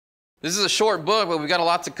This is a short book, but we've got a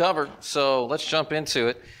lot to cover, so let's jump into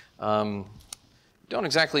it. Don't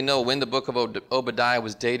exactly know when the book of Obadiah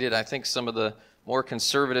was dated. I think some of the more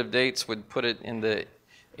conservative dates would put it in the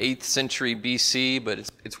 8th century BC, but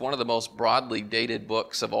it's one of the most broadly dated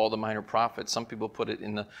books of all the minor prophets. Some people put it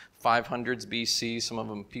in the 500s BC. Some of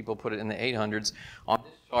them people put it in the 800s. On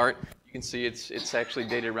this chart, you can see it's actually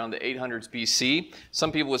dated around the 800s BC.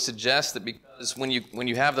 Some people would suggest that because when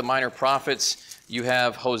you have the minor prophets, you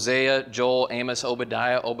have Hosea, Joel, Amos,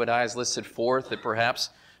 Obadiah. Obadiah is listed fourth, that perhaps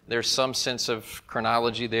there's some sense of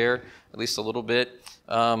chronology there, at least a little bit,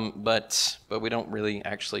 but we don't really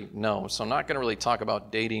actually know. So I'm not going to really talk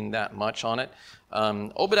about dating that much on it.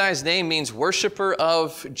 Obadiah's name means worshiper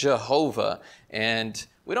of Jehovah, and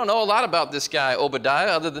we don't know a lot about this guy, Obadiah,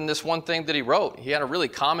 other than this one thing that he wrote. He had a really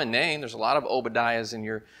common name. There's a lot of Obadiahs in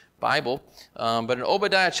your Bible. But in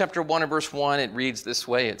Obadiah chapter 1 and verse 1, it reads this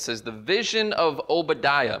way. It says, "The vision of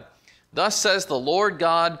Obadiah. Thus says the Lord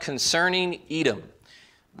God concerning Edom.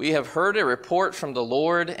 We have heard a report from the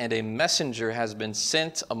Lord, and a messenger has been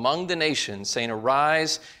sent among the nations, saying,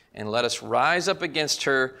 Arise, and let us rise up against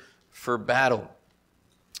her for battle."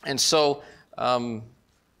 And so,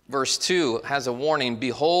 verse 2 has a warning.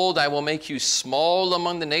 "Behold, I will make you small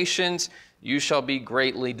among the nations. You shall be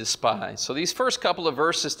greatly despised." So these first couple of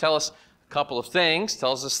verses tell us a couple of things. It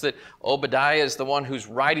tells us that Obadiah is the one who's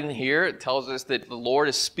writing here. It tells us that the Lord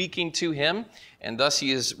is speaking to him, and thus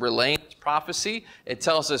he is relaying his prophecy. It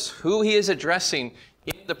tells us who he is addressing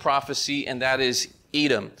in the prophecy, and that is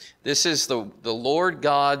Edom. This is the Lord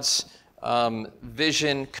God's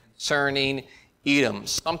vision concerning Edom.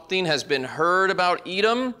 Something has been heard about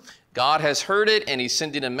Edom. God has heard it, and he's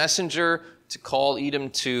sending a messenger to call Edom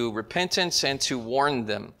to repentance and to warn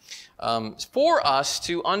them. For us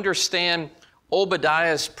to understand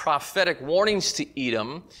Obadiah's prophetic warnings to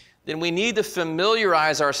Edom, then we need to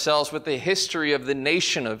familiarize ourselves with the history of the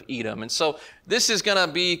nation of Edom. And so this is going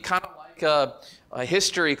to be kind of like a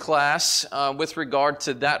history class with regard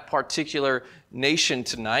to that particular nation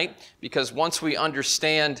tonight, because once we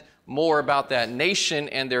understand more about that nation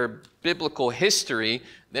and their biblical history,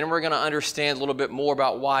 then we're going to understand a little bit more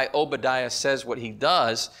about why Obadiah says what he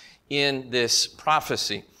does in this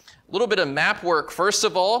prophecy. A little bit of map work. First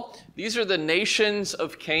of all, these are the nations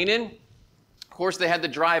of Canaan. Of course, they had to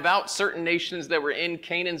drive out certain nations that were in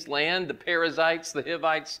Canaan's land: the Perizzites, the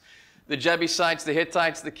Hivites, the Jebusites, the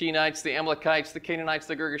Hittites, the Kenites, the Amalekites, the Canaanites,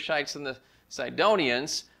 the Girgashites, and the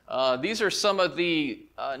Sidonians. These are some of the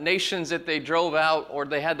nations that they drove out, or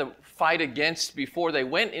they had to fight against before they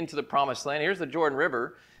went into the Promised Land. Here's the Jordan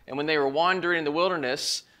River. And when they were wandering in the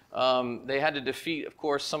wilderness, they had to defeat, of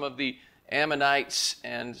course, some of the Ammonites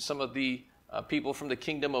and some of the people from the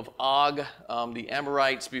kingdom of Og, the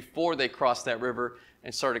Amorites, before they crossed that river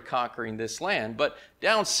and started conquering this land. But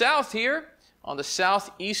down south here, on the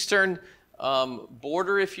southeastern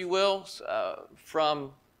border, if you will,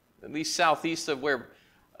 from at least southeast of where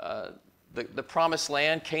the Promised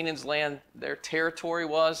Land, Canaan's land, their territory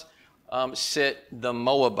was, sit the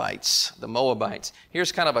Moabites. The Moabites.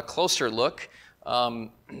 Here's kind of a closer look.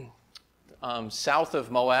 South of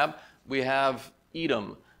Moab, we have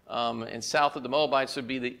Edom. And south of the Moabites would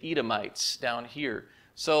be the Edomites down here.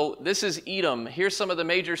 So this is Edom. Here's some of the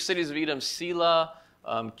major cities of Edom: Selah,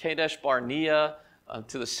 Kadesh Barnea.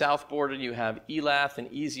 To the south border, you have Elath and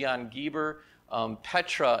Ezion-Geber.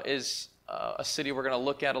 Petra is a city we're going to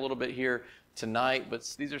look at a little bit here tonight, but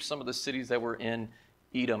these are some of the cities that were in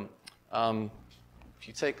Edom. If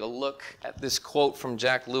you take a look at this quote from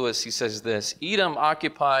Jack Lewis, he says this: "Edom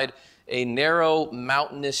occupied a narrow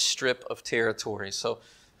mountainous strip of territory." So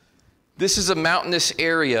this is a mountainous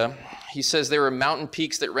area. He says there are mountain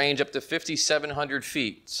peaks that range up to 5,700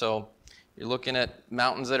 feet. So you're looking at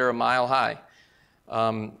mountains that are a mile high.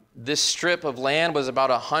 This strip of land was about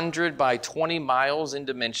 100 by 20 miles in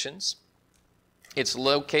dimensions. It's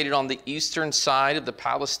located on the eastern side of the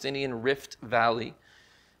Palestinian Rift Valley.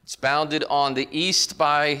 It's bounded on the east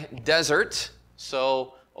by desert.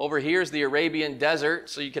 So over here is the Arabian desert.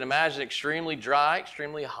 So you can imagine extremely dry,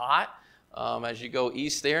 extremely hot as you go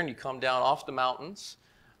east there and you come down off the mountains.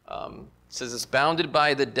 It says it's bounded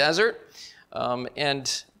by the desert.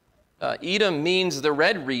 Edom means the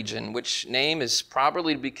red region, which name is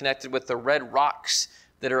probably to be connected with the red rocks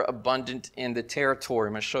that are abundant in the territory.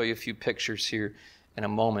 I'm going to show you a few pictures here in a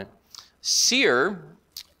moment. Seir,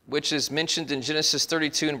 which is mentioned in Genesis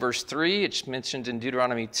 32 and verse 3. It's mentioned in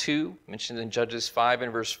Deuteronomy 2, mentioned in Judges 5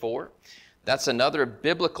 and verse 4. That's another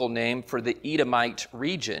biblical name for the Edomite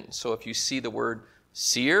region. So if you see the word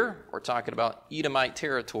Seir, we're talking about Edomite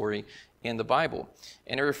territory in the Bible.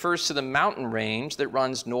 And it refers to the mountain range that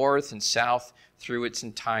runs north and south through its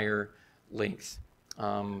entire length.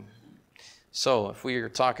 So if we are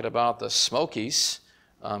talking about the Smokies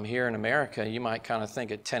here in America, you might kind of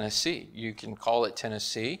think of Tennessee. You can call it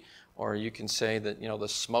Tennessee, or you can say that, the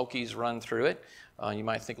Smokies run through it. You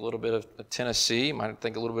might think a little bit of Tennessee. You might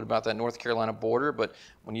think a little bit about that North Carolina border. But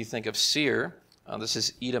when you think of Seir, this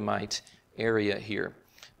is Edomite area here.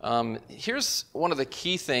 Here's one of the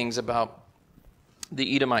key things about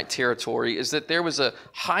the Edomite territory is that there was a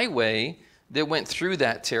highway that went through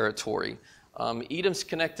that territory. Edom's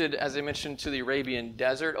connected, as I mentioned, to the Arabian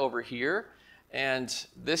desert over here. And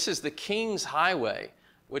this is the King's Highway,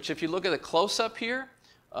 which if you look at the close-up here,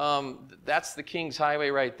 that's the King's Highway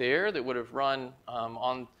right there that would have run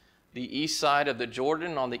on the east side of the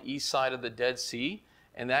Jordan, on the east side of the Dead Sea.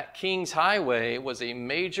 And that King's Highway was a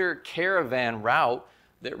major caravan route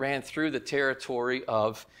that ran through the territory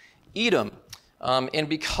of Edom. And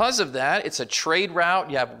because of that, it's a trade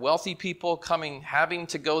route. You have wealthy people having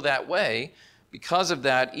to go that way. Because of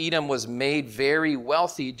that, Edom was made very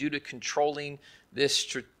wealthy due to controlling this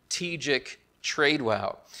strategic trade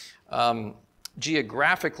route.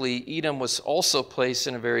 Geographically, Edom was also placed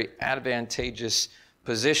in a very advantageous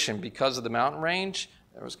position because of the mountain range.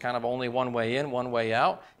 There was kind of only one way in, one way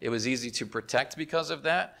out. It was easy to protect because of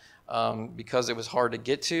that, because it was hard to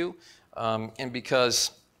get to, and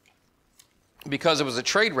because it was a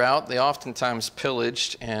trade route, they oftentimes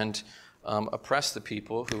pillaged and oppressed the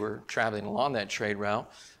people who were traveling along that trade route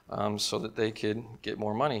so that they could get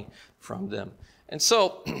more money from them. And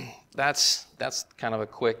so that's kind of a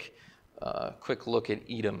quick look at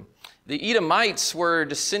Edom. The Edomites were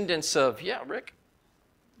descendants of, Rick?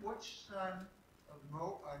 Which son of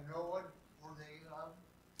Noah were they of?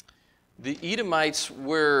 The Edomites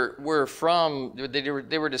were from,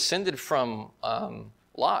 they were descended from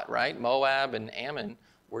Lot, right? Moab and Ammon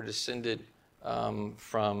were descended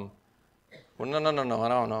from,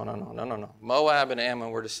 no. Moab and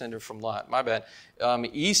Ammon were descended from Lot. My bad.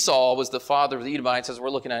 Esau was the father of the Edomites, as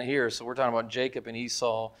we're looking at here. So we're talking about Jacob and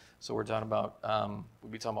Esau. So we're talking about,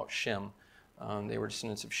 we'll be talking about Shem. They were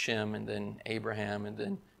descendants of Shem, and then Abraham, and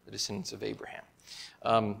then the descendants of Abraham.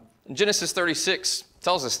 Genesis 36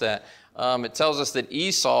 tells us that. It tells us that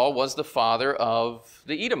Esau was the father of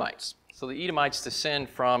the Edomites. So the Edomites descend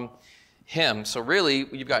from him. So really,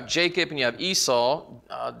 you've got Jacob and you have Esau.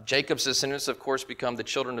 Jacob's descendants, of course, become the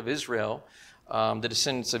children of Israel. The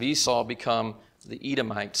descendants of Esau become the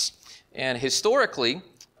Edomites. And historically,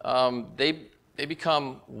 they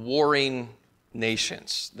become warring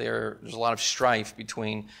nations. There's a lot of strife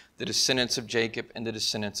between the descendants of Jacob and the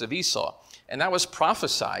descendants of Esau. And that was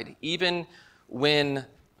prophesied. Even when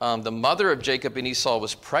the mother of Jacob and Esau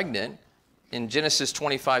was pregnant, in Genesis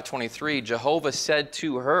 25:23, Jehovah said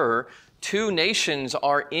to her, 2 nations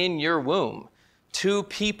are in your womb. 2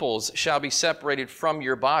 peoples shall be separated from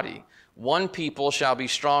your body. 1 people shall be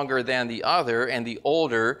stronger than the other, and the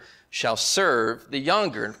older shall serve the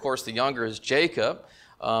younger. And of course, the younger is Jacob.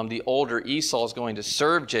 The older Esau is going to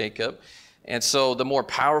serve Jacob. And so the more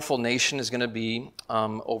powerful nation is going to be,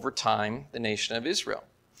 over time, the nation of Israel.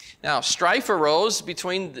 Now, strife arose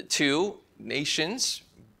between the 2 nations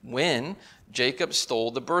when Jacob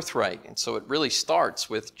stole the birthright. And so it really starts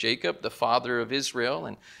with Jacob, the father of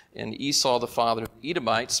Israel, and Esau, the father of the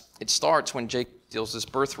Edomites. It starts when Jacob steals his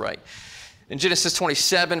birthright. In Genesis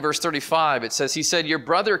 27, verse 35, it says, he said, your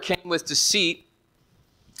brother came with deceit.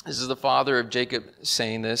 This is the father of Jacob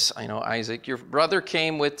saying this, Isaac. Your brother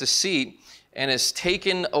came with deceit and has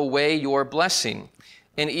taken away your blessing.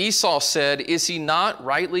 And Esau said, is he not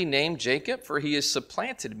rightly named Jacob? For he has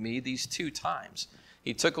supplanted me these 2 times.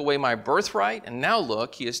 He took away my birthright, and now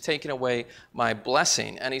look, he has taken away my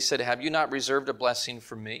blessing. And he said, have you not reserved a blessing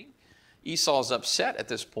for me? Esau's upset at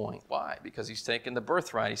this point. Why? Because he's taken the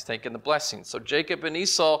birthright, he's taken the blessing. So Jacob and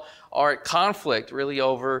Esau are at conflict really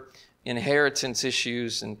over inheritance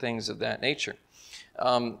issues and things of that nature.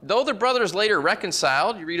 Though the brothers later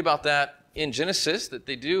reconciled, you read about that in Genesis, that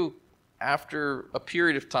they do, after a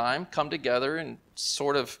period of time, come together and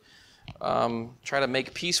sort of try to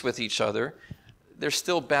make peace with each other. There's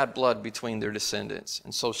still bad blood between their descendants.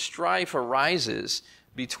 And so strife arises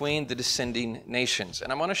between the descending nations.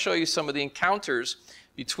 And I'm going to show you some of the encounters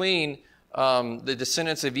between the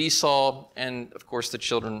descendants of Esau and, of course, the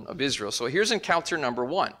children of Israel. So here's encounter number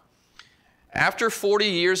 1. After 40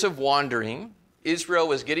 years of wandering, Israel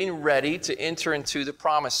was getting ready to enter into the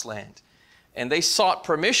promised land. And they sought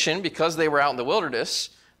permission because they were out in the wilderness.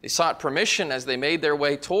 They sought permission as they made their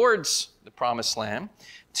way towards the promised land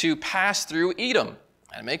to pass through Edom.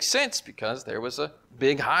 And it makes sense because there was a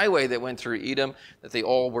big highway that went through Edom that they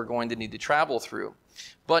all were going to need to travel through.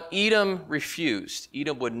 But Edom refused.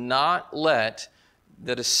 Edom would not let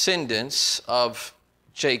the descendants of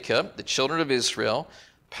Jacob, the children of Israel,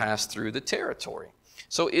 pass through the territory.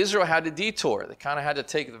 So Israel had to detour. They kind of had to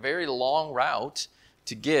take the very long route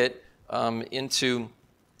to get into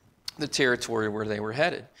the territory where they were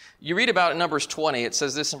headed. You read about it in Numbers 20. It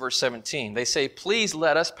says this in verse 17. They say, please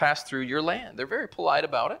let us pass through your land. They're very polite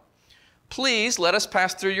about it. Please let us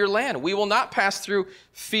pass through your land. We will not pass through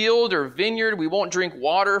field or vineyard. We won't drink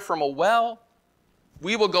water from a well.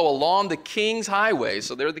 We will go along the king's highways.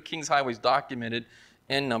 So there are the king's highways documented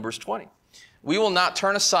in Numbers 20. We will not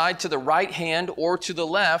turn aside to the right hand or to the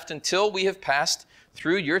left until we have passed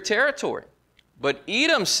through your territory. But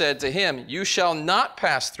Edom said to him, you shall not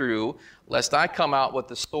pass through, lest I come out with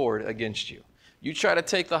the sword against you. You try to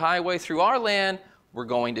take the highway through our land, we're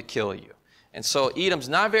going to kill you. And so Edom's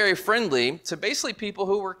not very friendly to basically people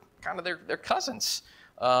who were kind of their cousins.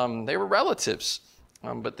 They were relatives,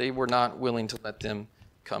 but they were not willing to let them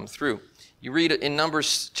come through. You read it in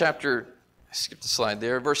Numbers chapter, I skipped the slide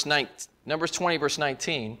there, Numbers 20, verse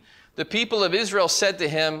 19. The people of Israel said to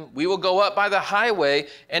him, we will go up by the highway,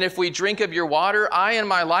 and if we drink of your water, I and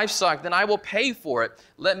my livestock, then I will pay for it.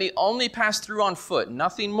 Let me only pass through on foot,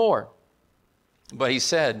 nothing more. But he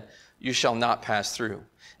said, you shall not pass through.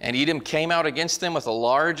 And Edom came out against them with a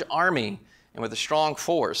large army and with a strong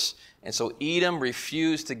force. And so Edom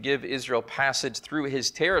refused to give Israel passage through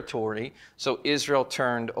his territory, so Israel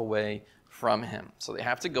turned away from him. So they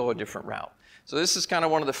have to go a different route. So this is kind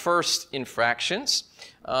of one of the first infractions.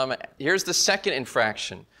 Here's the second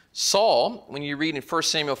infraction. Saul, when you read in 1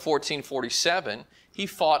 Samuel 14:47, he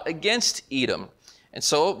fought against Edom. And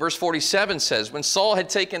so verse 47 says, when Saul had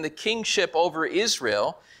taken the kingship over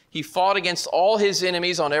Israel, he fought against all his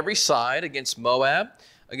enemies on every side, against Moab,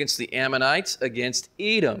 against the Ammonites, against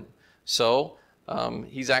Edom. So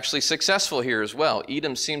he's actually successful here as well.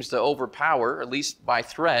 Edom seems to overpower, at least by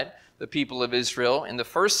threat, the people of Israel in the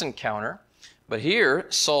first encounter. But here,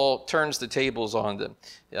 Saul turns the tables on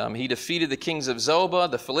them. He defeated the kings of Zobah,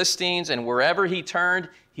 the Philistines, and wherever he turned,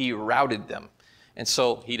 he routed them. And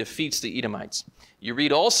so he defeats the Edomites. You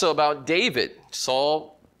read also about David,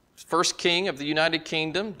 Saul, first king of the United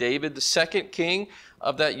Kingdom, David, the second king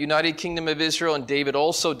of that United Kingdom of Israel, and David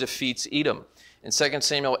also defeats Edom. In 2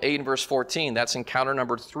 Samuel 8 and verse 14, that's encounter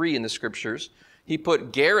number 3 in the scriptures. He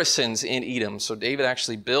put garrisons in Edom, so David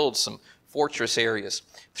actually builds some fortress areas.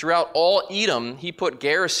 Throughout all Edom, he put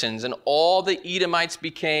garrisons, and all the Edomites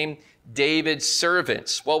became David's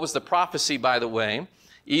servants. What was the prophecy, by the way?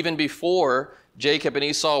 Even before Jacob and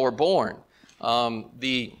Esau were born,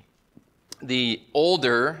 the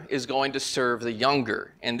older is going to serve the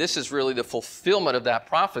younger. And this is really the fulfillment of that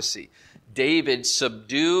prophecy. David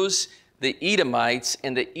subdues the Edomites,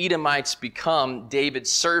 and the Edomites become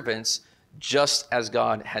David's servants, just as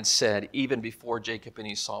God had said, even before Jacob and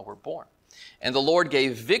Esau were born. And the Lord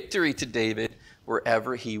gave victory to David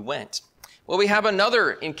wherever he went. Well, we have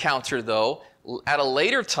another encounter, though. At a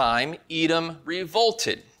later time, Edom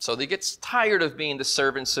revolted. So they get tired of being the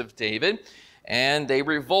servants of David, and they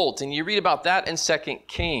revolt. And you read about that in 2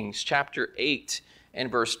 Kings chapter 8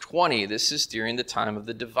 and verse 20. This is during the time of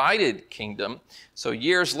the divided kingdom. So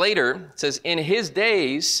years later, it says, in his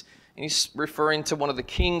days, and he's referring to one of the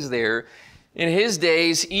kings there, in his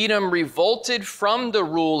days, Edom revolted from the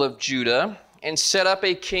rule of Judah and set up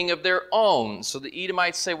a king of their own. So the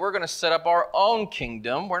Edomites say, we're going to set up our own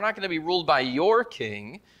kingdom. We're not going to be ruled by your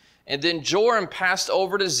king. And then Joram passed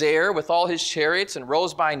over to Zair with all his chariots and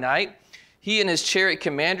rose by night. He and his chariot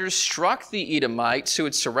commanders struck the Edomites who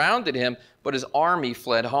had surrounded him, but his army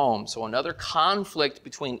fled home. So another conflict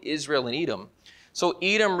between Israel and Edom. So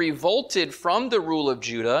Edom revolted from the rule of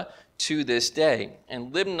Judah to this day,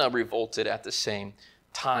 and Libnah revolted at the same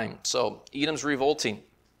time. So Edom's revolting.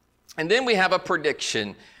 And then we have a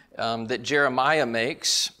prediction that Jeremiah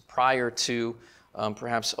makes prior to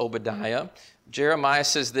perhaps Obadiah. Jeremiah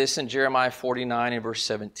says this in Jeremiah 49 and verse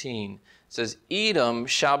 17. It says, Edom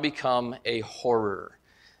shall become a horror.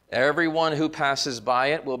 Everyone who passes by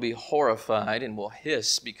it will be horrified and will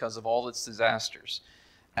hiss because of all its disasters.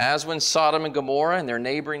 As when Sodom and Gomorrah and their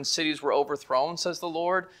neighboring cities were overthrown, says the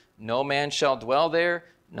Lord, no man shall dwell there,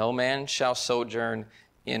 no man shall sojourn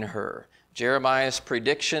in her. Jeremiah's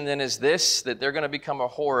prediction then is this, that they're going to become a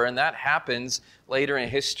horror, and that happens later in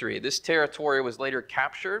history. This territory was later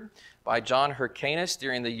captured by John Hyrcanus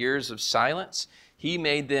during the years of silence. He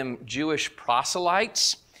made them Jewish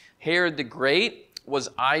proselytes. Herod the Great was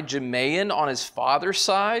Idumean on his father's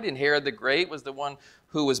side, and Herod the Great was the one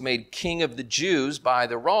who was made king of the Jews by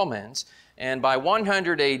the Romans. And by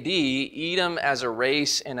 100 AD, Edom as a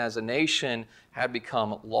race and as a nation had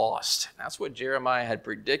become lost. That's what Jeremiah had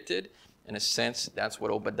predicted. In a sense, that's what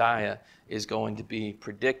Obadiah is going to be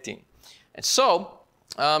predicting. And so,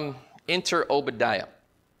 enter Obadiah.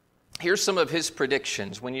 Here's some of his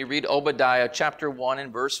predictions. When you read Obadiah chapter 1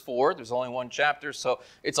 and verse 4, there's only one chapter, so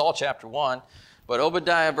it's all chapter 1. But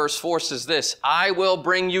Obadiah verse 4 says this, I will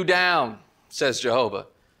bring you down, says Jehovah.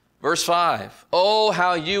 Verse 5, oh,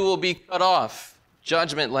 how you will be cut off.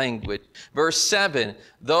 Judgment language. Verse 7,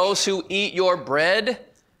 those who eat your bread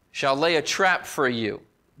shall lay a trap for you.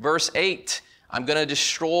 Verse 8, I'm going to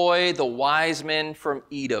destroy the wise men from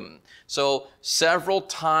Edom. So several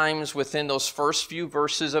times within those first few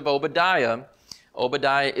verses of Obadiah,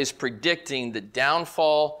 Obadiah is predicting the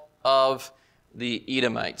downfall of the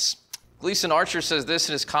Edomites. Gleason Archer says this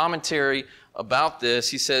in his commentary about this.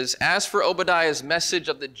 He says, as for Obadiah's message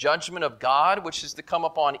of the judgment of God, which is to come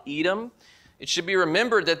upon Edom, it should be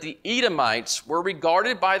remembered that the Edomites were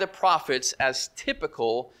regarded by the prophets as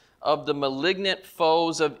typical of the malignant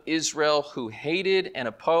foes of Israel who hated and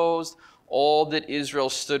opposed all that Israel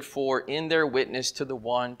stood for in their witness to the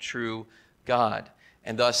one true God.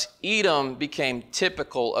 And thus Edom became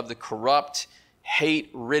typical of the corrupt,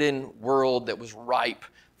 hate-ridden world that was ripe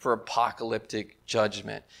for apocalyptic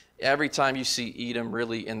judgment. Every time you see Edom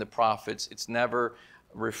really in the prophets, it's never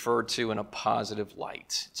referred to in a positive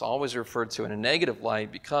light. It's always referred to in a negative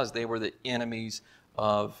light because they were the enemies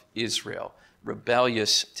of Israel,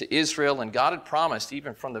 rebellious to Israel. And God had promised,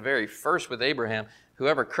 even from the very first with Abraham,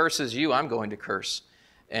 whoever curses you, I'm going to curse.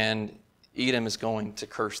 And Edom is going to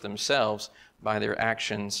curse themselves by their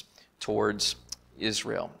actions towards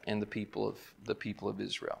Israel and the people of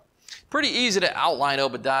Israel. Pretty easy to outline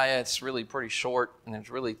Obadiah. It's really pretty short, and there's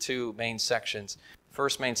really two main sections.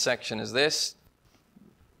 First main section is this: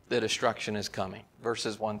 the destruction is coming,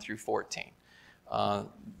 verses 1 through 14.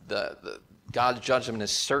 God's judgment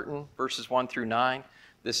is certain, verses 1 through 9.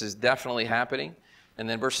 This is definitely happening. And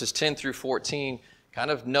then verses 10 through 14 kind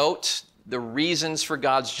of note the reasons for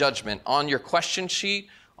God's judgment. On your question sheet,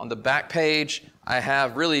 on the back page, I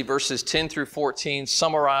have really verses 10 through 14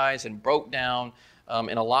 summarized and broke down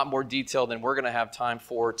in a lot more detail than we're going to have time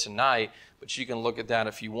for tonight. But you can look at that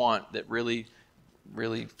if you want, that really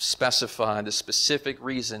specify the specific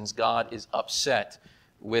reasons God is upset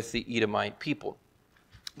with the Edomite people.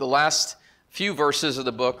 The last few verses of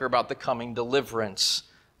the book are about the coming deliverance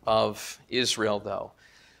of Israel, though.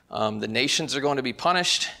 The nations are going to be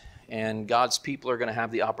punished, and God's people are going to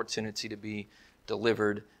have the opportunity to be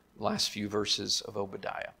delivered. Last few verses of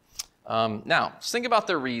Obadiah. Now, let's think about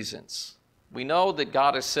the reasons. We know that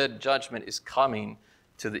God has said judgment is coming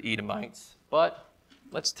to the Edomites, but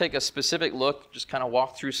let's take a specific look, just kind of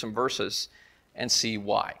walk through some verses and see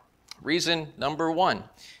why. Reason number 1,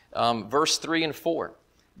 verse 3 and 4.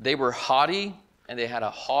 They were haughty, and they had a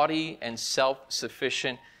haughty and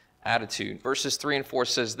self-sufficient attitude. Verses 3 and 4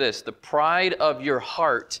 says this: the pride of your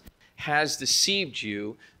heart has deceived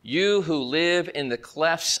you, you who live in the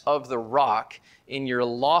clefts of the rock, in your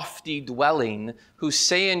lofty dwelling, who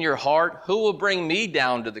say in your heart, who will bring me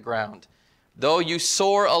down to the ground? Though you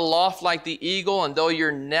soar aloft like the eagle, and though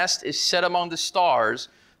your nest is set among the stars,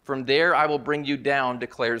 from there I will bring you down,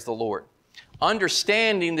 declares the Lord.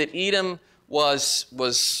 Understanding that Edom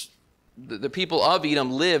the people of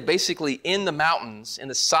Edom lived basically in the mountains, in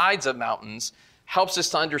the sides of mountains, helps us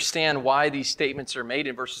to understand why these statements are made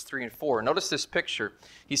in verses 3 and 4. Notice this picture.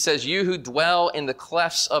 He says, you who dwell in the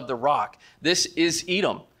clefts of the rock. This is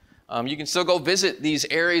Edom. You can still go visit these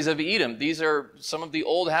areas of Edom. These are some of the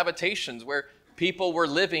old habitations where people were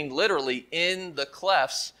living literally in the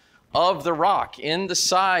clefts of the rock, in the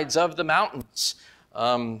sides of the mountains.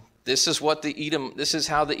 This is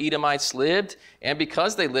how the Edomites lived. And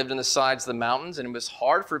because they lived in the sides of the mountains, and it was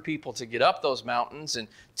hard for people to get up those mountains and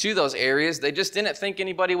to those areas, they just didn't think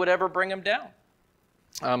anybody would ever bring them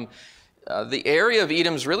down. The area of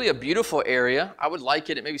Edom is really a beautiful area. I would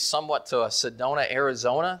liken it maybe somewhat to a Sedona,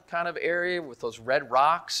 Arizona kind of area with those red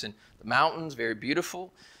rocks and the mountains, very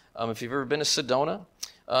beautiful. If you've ever been to Sedona.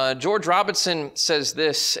 George Robinson says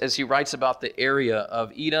this as he writes about the area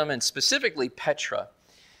of Edom and specifically Petra.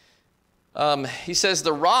 He says,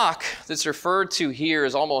 the rock that's referred to here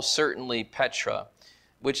is almost certainly Petra,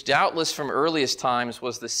 which doubtless from earliest times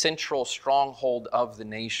was the central stronghold of the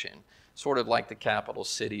nation, sort of like the capital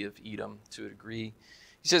city of Edom to a degree.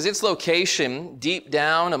 He says, its location, deep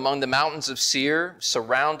down among the mountains of Seir,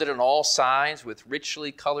 surrounded on all sides with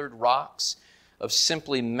richly colored rocks of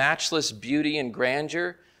simply matchless beauty and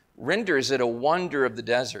grandeur, renders it a wonder of the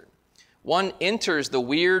desert. One enters the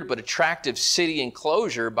weird but attractive city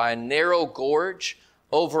enclosure by a narrow gorge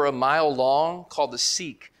over a mile long, called the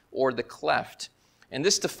Seek, or the Cleft. And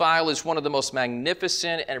this defile is one of the most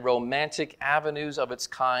magnificent and romantic avenues of its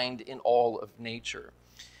kind in all of nature.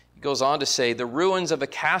 He goes on to say, the ruins of a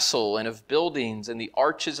castle and of buildings and the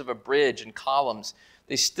arches of a bridge and columns,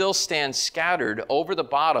 they still stand scattered over the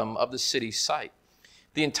bottom of the city's site.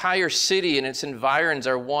 The entire city and its environs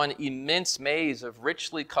are one immense maze of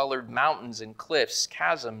richly colored mountains and cliffs,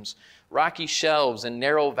 chasms, rocky shelves and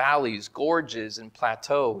narrow valleys, gorges and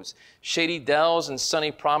plateaus, shady dells and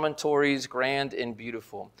sunny promontories, grand and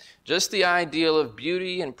beautiful. Just the ideal of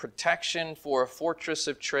beauty and protection for a fortress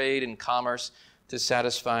of trade and commerce to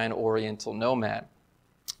satisfy an Oriental nomad.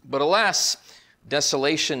 But alas,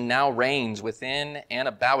 desolation now reigns within and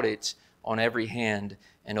about it on every hand,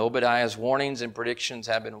 and Obadiah's warnings and predictions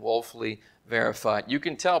have been woefully verified. You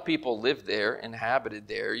can tell people lived there, inhabited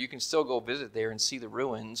there. You can still go visit there and see the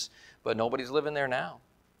ruins, but nobody's living there now.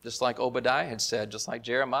 Just like Obadiah had said, just like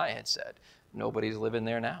Jeremiah had said, nobody's living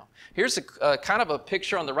there now. Here's a kind of a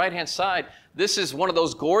picture on the right-hand side. This is one of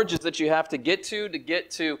those gorges that you have to get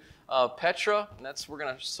to Petra. And we're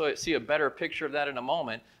going to see a better picture of that in a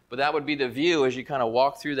moment, but that would be the view as you kind of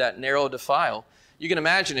walk through that narrow defile. You can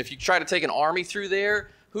imagine if you try to take an army through there,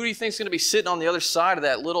 who do you think is going to be sitting on the other side of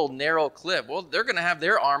that little narrow cliff? Well, they're going to have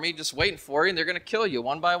their army just waiting for you, and they're going to kill you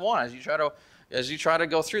one by one as you try to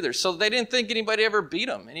go through there. So they didn't think anybody ever beat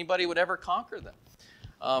them, anybody would ever conquer them.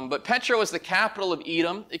 But Petra was the capital of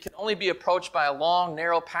Edom. It could only be approached by a long,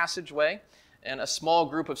 narrow passageway, and a small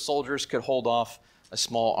group of soldiers could hold off a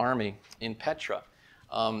small army in Petra.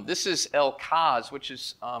 This is El Kaz, which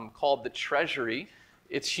is called the Treasury.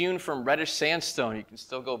 It's hewn from reddish sandstone. You can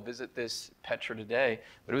still go visit this Petra today.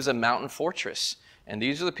 But it was a mountain fortress. And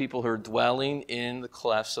these are the people who are dwelling in the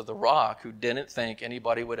clefts of the rock, who didn't think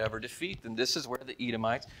anybody would ever defeat them. This is where the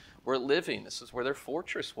Edomites were living. This is where their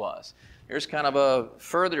fortress was. Here's kind of a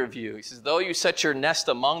further view. He says, though you set your nest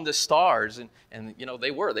among the stars, and you know,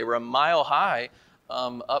 they were a mile high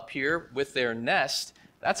up here with their nest.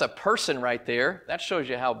 That's a person right there. That shows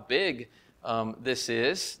you how big this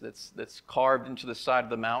is. That's carved into the side of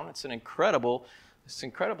the mountain. It's an incredible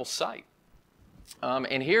sight.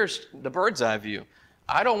 And here's the bird's eye view.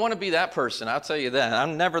 I don't want to be that person, I'll tell you that.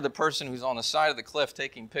 I'm never the person who's on the side of the cliff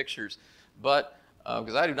taking pictures, but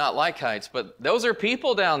because I do not like heights. But those are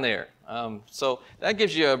people down there. So that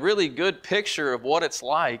gives you a really good picture of what it's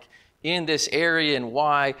like in this area and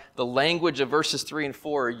why the language of verses 3 and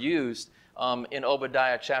 4 are used in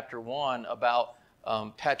Obadiah chapter 1 about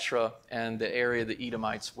Petra and the area the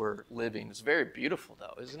Edomites were living. It's very beautiful,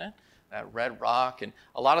 though, isn't it? That red rock. And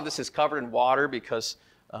a lot of this is covered in water because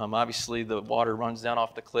obviously the water runs down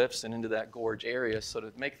off the cliffs and into that gorge area. So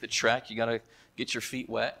to make the trek, you got to get your feet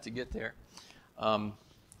wet to get there.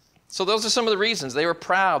 So those are some of the reasons. They were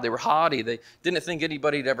proud. They were haughty. They didn't think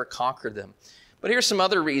anybody would ever conquer them. But here's some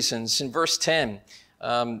other reasons. In verse 10,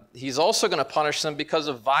 he's also going to punish them because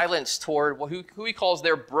of violence toward who he calls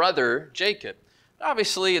their brother, Jacob.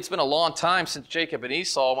 Obviously, it's been a long time since Jacob and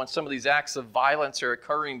Esau when some of these acts of violence are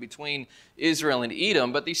occurring between Israel and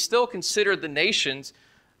Edom, but they still consider the nations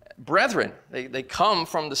brethren. They come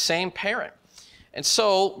from the same parent. And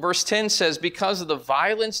so, verse 10 says, because of the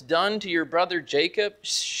violence done to your brother Jacob,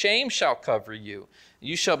 shame shall cover you.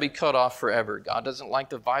 You shall be cut off forever. God doesn't like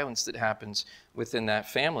the violence that happens within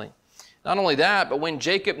that family. Not only that, but when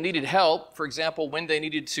Jacob needed help, for example, when they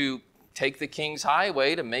needed to take the king's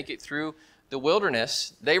highway to make it through the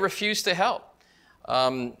wilderness, they refused to help.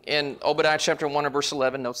 And Obadiah chapter 1 and verse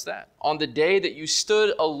 11 notes that. On the day that you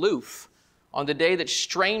stood aloof, on the day that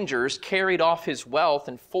strangers carried off his wealth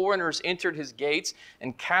and foreigners entered his gates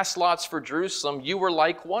and cast lots for Jerusalem, you were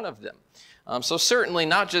like one of them. So certainly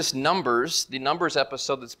not just Numbers, the Numbers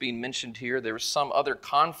episode that's being mentioned here. There was some other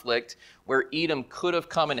conflict where Edom could have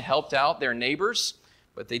come and helped out their neighbors,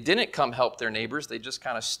 but they didn't come help their neighbors. They just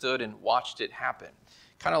kind of stood and watched it happen.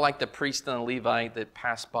 Kind of like the priest and the Levite that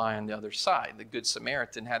passed by on the other side. The Good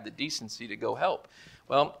Samaritan had the decency to go help.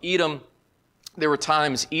 Well, Edom, there were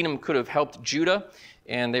times Edom could have helped Judah,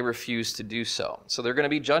 and they refused to do so. So they're going to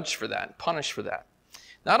be judged for that, punished for that.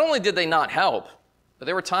 Not only did they not help, but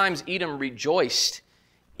there were times Edom rejoiced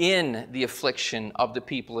in the affliction of the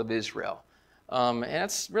people of Israel. And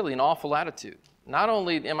that's really an awful attitude. Not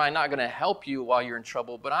only am I not going to help you while you're in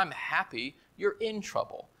trouble, but I'm happy you're in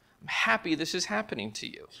trouble. I'm happy this is happening to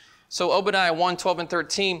you. So Obadiah 1, 12 and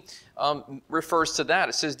 13 refers to that.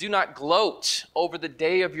 It says, do not gloat over the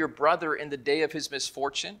day of your brother in the day of his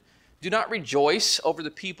misfortune. Do not rejoice over the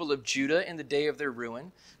people of Judah in the day of their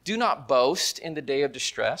ruin. Do not boast in the day of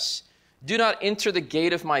distress. Do not enter the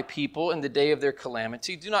gate of my people in the day of their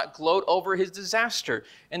calamity. Do not gloat over his disaster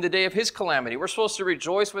in the day of his calamity. We're supposed to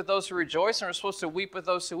rejoice with those who rejoice, and we're supposed to weep with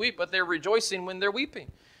those who weep, but they're rejoicing when they're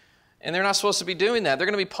weeping. And they're not supposed to be doing that. They're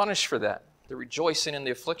going to be punished for that. They're rejoicing in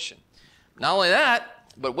the affliction. Not only that,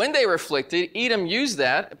 but when they were afflicted, Edom used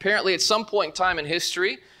that, apparently at some point in time in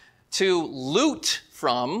history, to loot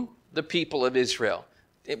from the people of Israel,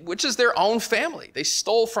 which is their own family. They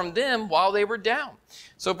stole from them while they were down.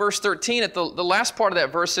 So verse 13, at the last part of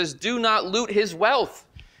that verse says, do not loot his wealth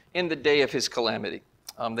in the day of his calamity.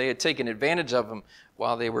 They had taken advantage of him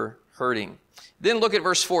while they were hurting. Then look at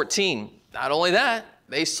verse 14. Not only that,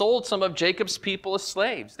 they sold some of Jacob's people as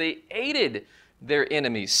slaves. They aided their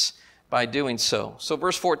enemies by doing so. So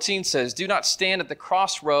verse 14 says, do not stand at the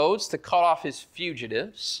crossroads to cut off his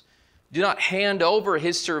fugitives. Do not hand over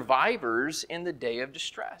his survivors in the day of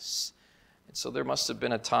distress. And so there must have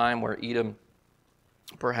been a time where Edom,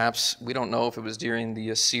 perhaps, we don't know if it was during the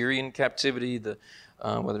Assyrian captivity,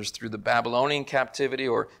 whether it's through the Babylonian captivity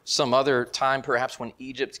or some other time, perhaps when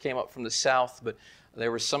Egypt came up from the south, but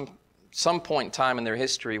there was some point in time in their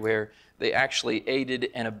history where they actually aided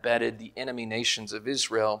and abetted the enemy nations of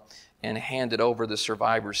Israel and handed over the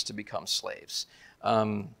survivors to become slaves.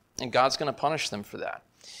 And God's going to punish them for that.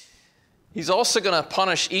 He's also going to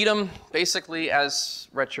punish Edom basically as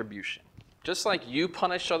retribution. Just like you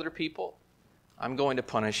punish other people, I'm going to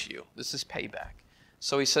punish you. This is payback.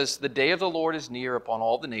 So he says, the day of the Lord is near upon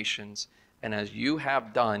all the nations, and as you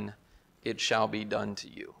have done, it shall be done to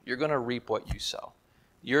you. You're going to reap what you sow.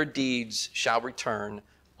 Your deeds shall return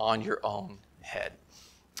on your own head.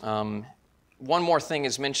 One more thing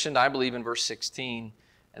is mentioned, I believe, in verse 16,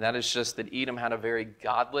 and that is just that Edom had a very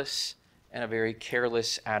godless and a very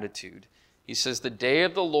careless attitude. He says, the day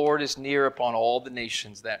of the Lord is near upon all the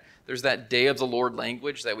nations. There's that day of the Lord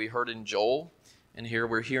language that we heard in Joel, and here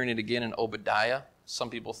we're hearing it again in Obadiah. Some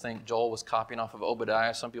people think Joel was copying off of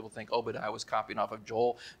Obadiah. Some people think Obadiah was copying off of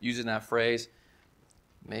Joel, using that phrase.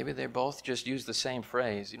 Maybe they both just use the same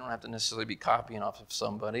phrase. You don't have to necessarily be copying off of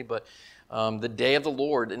somebody, but the day of the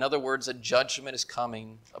Lord, in other words, a judgment is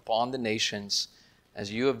coming upon the nations.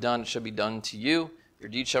 As you have done, it shall be done to you. Your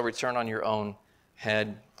deed shall return on your own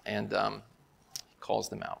head, and calls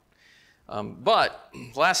them out. But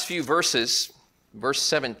last few verses, verse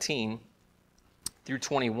 17 through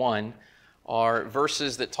 21, are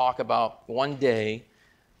verses that talk about one day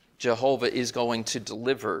Jehovah is going to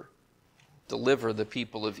deliver the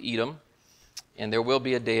people of Edom, and there will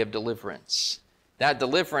be a day of deliverance. That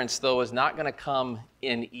deliverance, though, is not going to come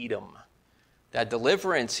in Edom. That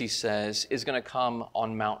deliverance, he says, is going to come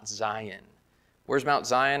on Mount Zion. Where's Mount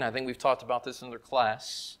Zion? I think we've talked about this in their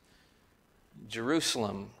class.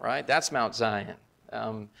 Jerusalem, right? That's Mount Zion.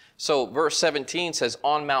 So verse 17 says,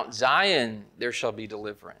 on Mount Zion there shall be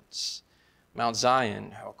deliverance. Mount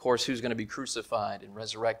Zion, of course, who's going to be crucified and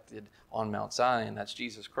resurrected on Mount Zion? That's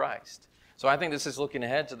Jesus Christ. So I think this is looking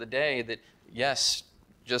ahead to the day that, yes,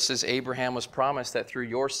 just as Abraham was promised that through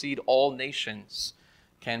your seed all nations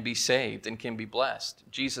can be saved and can be blessed,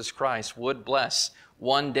 Jesus Christ would bless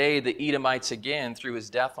one day the Edomites again through his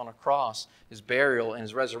death on a cross, his burial, and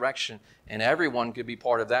his resurrection, and everyone could be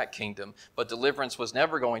part of that kingdom. But deliverance was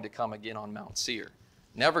never going to come again on Mount Seir.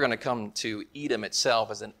 Never going to come to Edom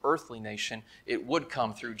itself as an earthly nation. It would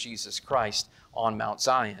come through Jesus Christ on Mount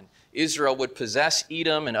Zion. Israel would possess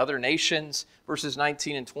Edom and other nations, verses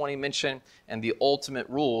 19 and 20 mention, and the ultimate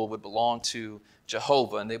rule would belong to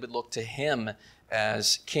Jehovah, and they would look to him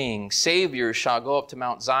as king. Savior shall go up to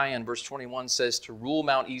Mount Zion, verse 21 says, to rule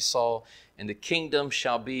Mount Esau, and the kingdom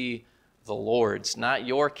shall be the Lord's. Not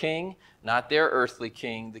your king, not their earthly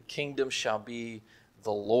king. The kingdom shall be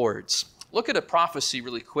the Lord's. Look at a prophecy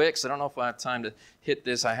really quick, because I don't know if I have time to hit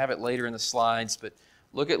this. I have it later in the slides, but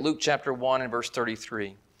look at Luke chapter 1 and verse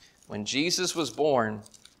 33. When Jesus was born,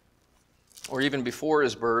 or even before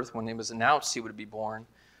his birth, when it was announced he would be born,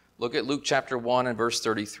 look at Luke chapter 1 and verse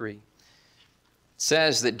 33. It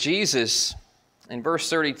says that Jesus, in verse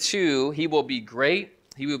 32, he will be great.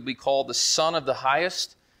 He will be called the Son of the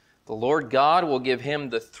Highest. The Lord God will give him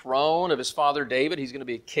the throne of his father David. He's going to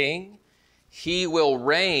be a king. He will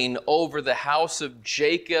reign over the house of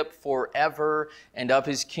Jacob forever, and of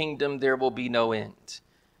his kingdom there will be no end.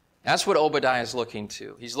 That's what Obadiah is looking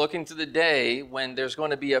to. He's looking to the day when there's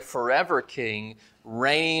going to be a forever king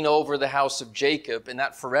reign over the house of Jacob. And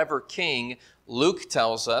that forever king, Luke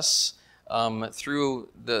tells us through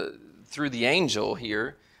the angel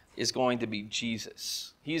here, is going to be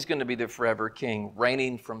Jesus. He's going to be the forever king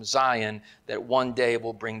reigning from Zion that one day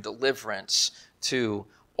will bring deliverance to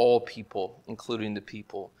all people, including the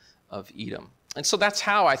people of Edom. And so that's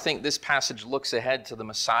how I think this passage looks ahead to the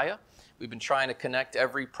Messiah. We've been trying to connect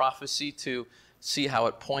every prophecy to see how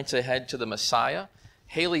it points ahead to the Messiah.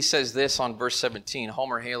 Haley says this on verse 17.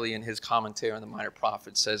 Homer Haley, in his commentary on the Minor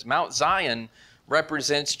Prophets, says, Mount Zion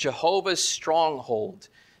represents Jehovah's stronghold.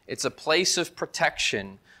 It's a place of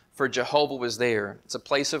protection, for Jehovah was there. It's a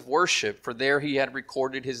place of worship, for there he had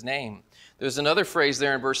recorded his name. There's another phrase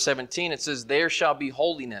there in verse 17. It says, there shall be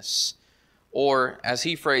holiness. Or, as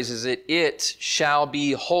he phrases it, it shall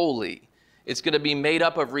be holy. It's going to be made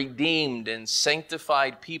up of redeemed and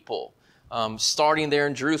sanctified people, starting there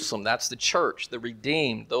in Jerusalem. That's the church, the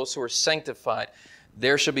redeemed, those who are sanctified.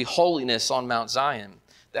 There shall be holiness on Mount Zion.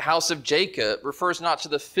 The house of Jacob refers not to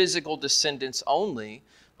the physical descendants only,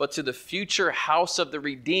 but to the future house of the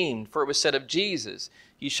redeemed. For it was said of Jesus,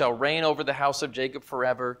 he shall reign over the house of Jacob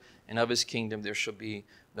forever, and of his kingdom there shall be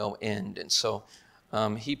no end. And so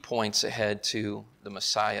he points ahead to the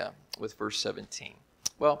Messiah with verse 17.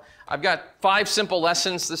 Well, I've got 5 simple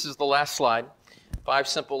lessons. This is the last slide. 5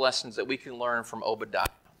 simple lessons that we can learn from Obadiah.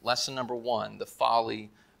 Lesson number 1, the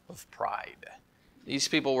folly of pride. These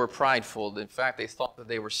people were prideful. In fact, they thought that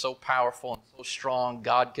they were so powerful and so strong,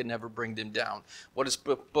 God could never bring them down. What does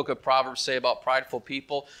the book of Proverbs say about prideful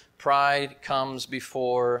people? Pride comes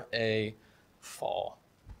before a fall.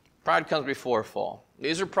 Pride comes before a fall.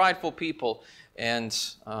 These are prideful people, and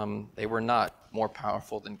they were not more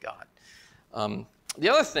powerful than God. The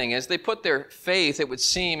other thing is they put their faith, it would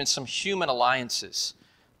seem, in some human alliances.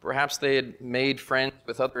 Perhaps they had made friends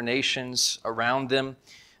with other nations around them.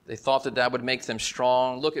 They thought that that would make them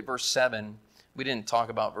strong. Look at verse 7. We didn't talk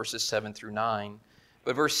about verses 7 through 9.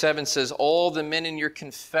 But verse 7 says, all the men in your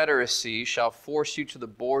confederacy shall force you to the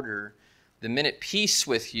border. The men at peace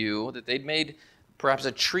with you, that they'd made perhaps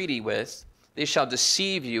a treaty with, they shall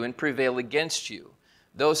deceive you and prevail against you.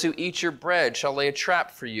 Those who eat your bread shall lay a trap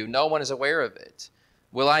for you. No one is aware of it.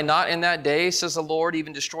 Will I not in that day, says the Lord,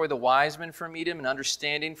 even destroy the wise men from Edom and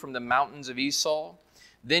understanding from the mountains of Esau?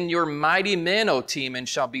 Then your mighty men, O Teman,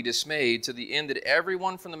 shall be dismayed, to the end that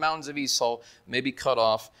everyone from the mountains of Esau may be cut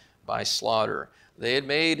off by slaughter. They had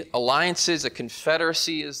made alliances, a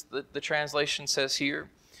confederacy, as the translation says here.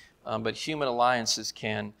 But human alliances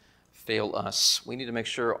can fail us. We need to make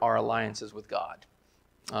sure our alliance is with God,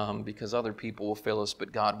 because other people will fail us,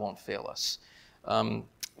 but God won't fail us.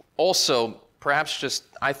 Also, perhaps just,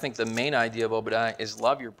 I think the main idea of Obadiah is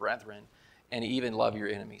love your brethren and even love your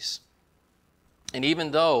enemies. And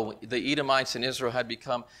even though the Edomites in Israel had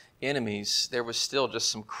become enemies, there was still just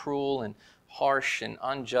some cruel and harsh and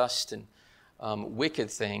unjust and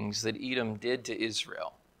wicked things that Edom did to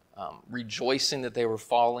Israel. Rejoicing that they were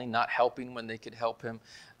falling, not helping when they could help him,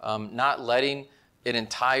 not letting an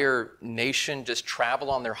entire nation just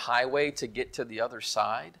travel on their highway to get to the other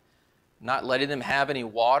side, not letting them have any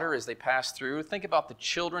water as they passed through. Think about the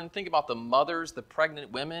children. Think about the mothers, the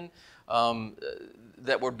pregnant women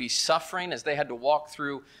that would be suffering as they had to walk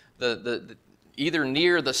through the either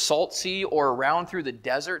near the Salt Sea or around through the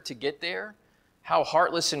desert to get there. How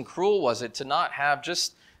heartless and cruel was it to not have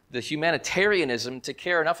just the humanitarianism to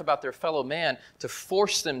care enough about their fellow man to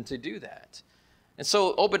force them to do that. And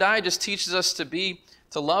so Obadiah just teaches us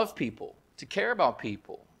to love people, to care about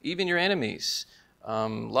people, even your enemies.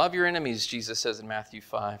 Love your enemies, Jesus says in Matthew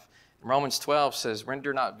 5. Romans 12 says,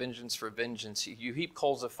 render not vengeance for vengeance. You heap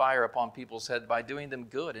coals of fire upon people's head by doing them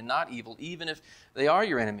good and not evil, even if they are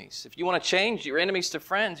your enemies. If you want to change your enemies to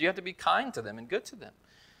friends, you have to be kind to them and good to them.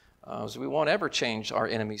 So we won't ever change our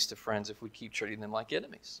enemies to friends if we keep treating them like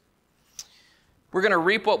enemies. We're going to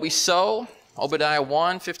reap what we sow. Obadiah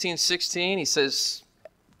 1, 15, 16, he says,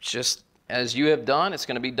 just as you have done, it's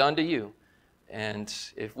going to be done to you. And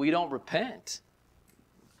if we don't repent,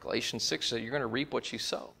 Galatians 6 says you're going to reap what you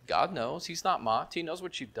sow. God knows. He's not mocked. He knows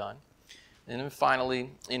what you've done. And then finally,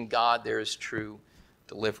 in God there is true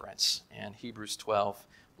deliverance. And Hebrews 12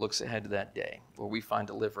 looks ahead to that day where we find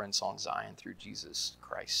deliverance on Zion through Jesus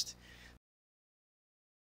Christ.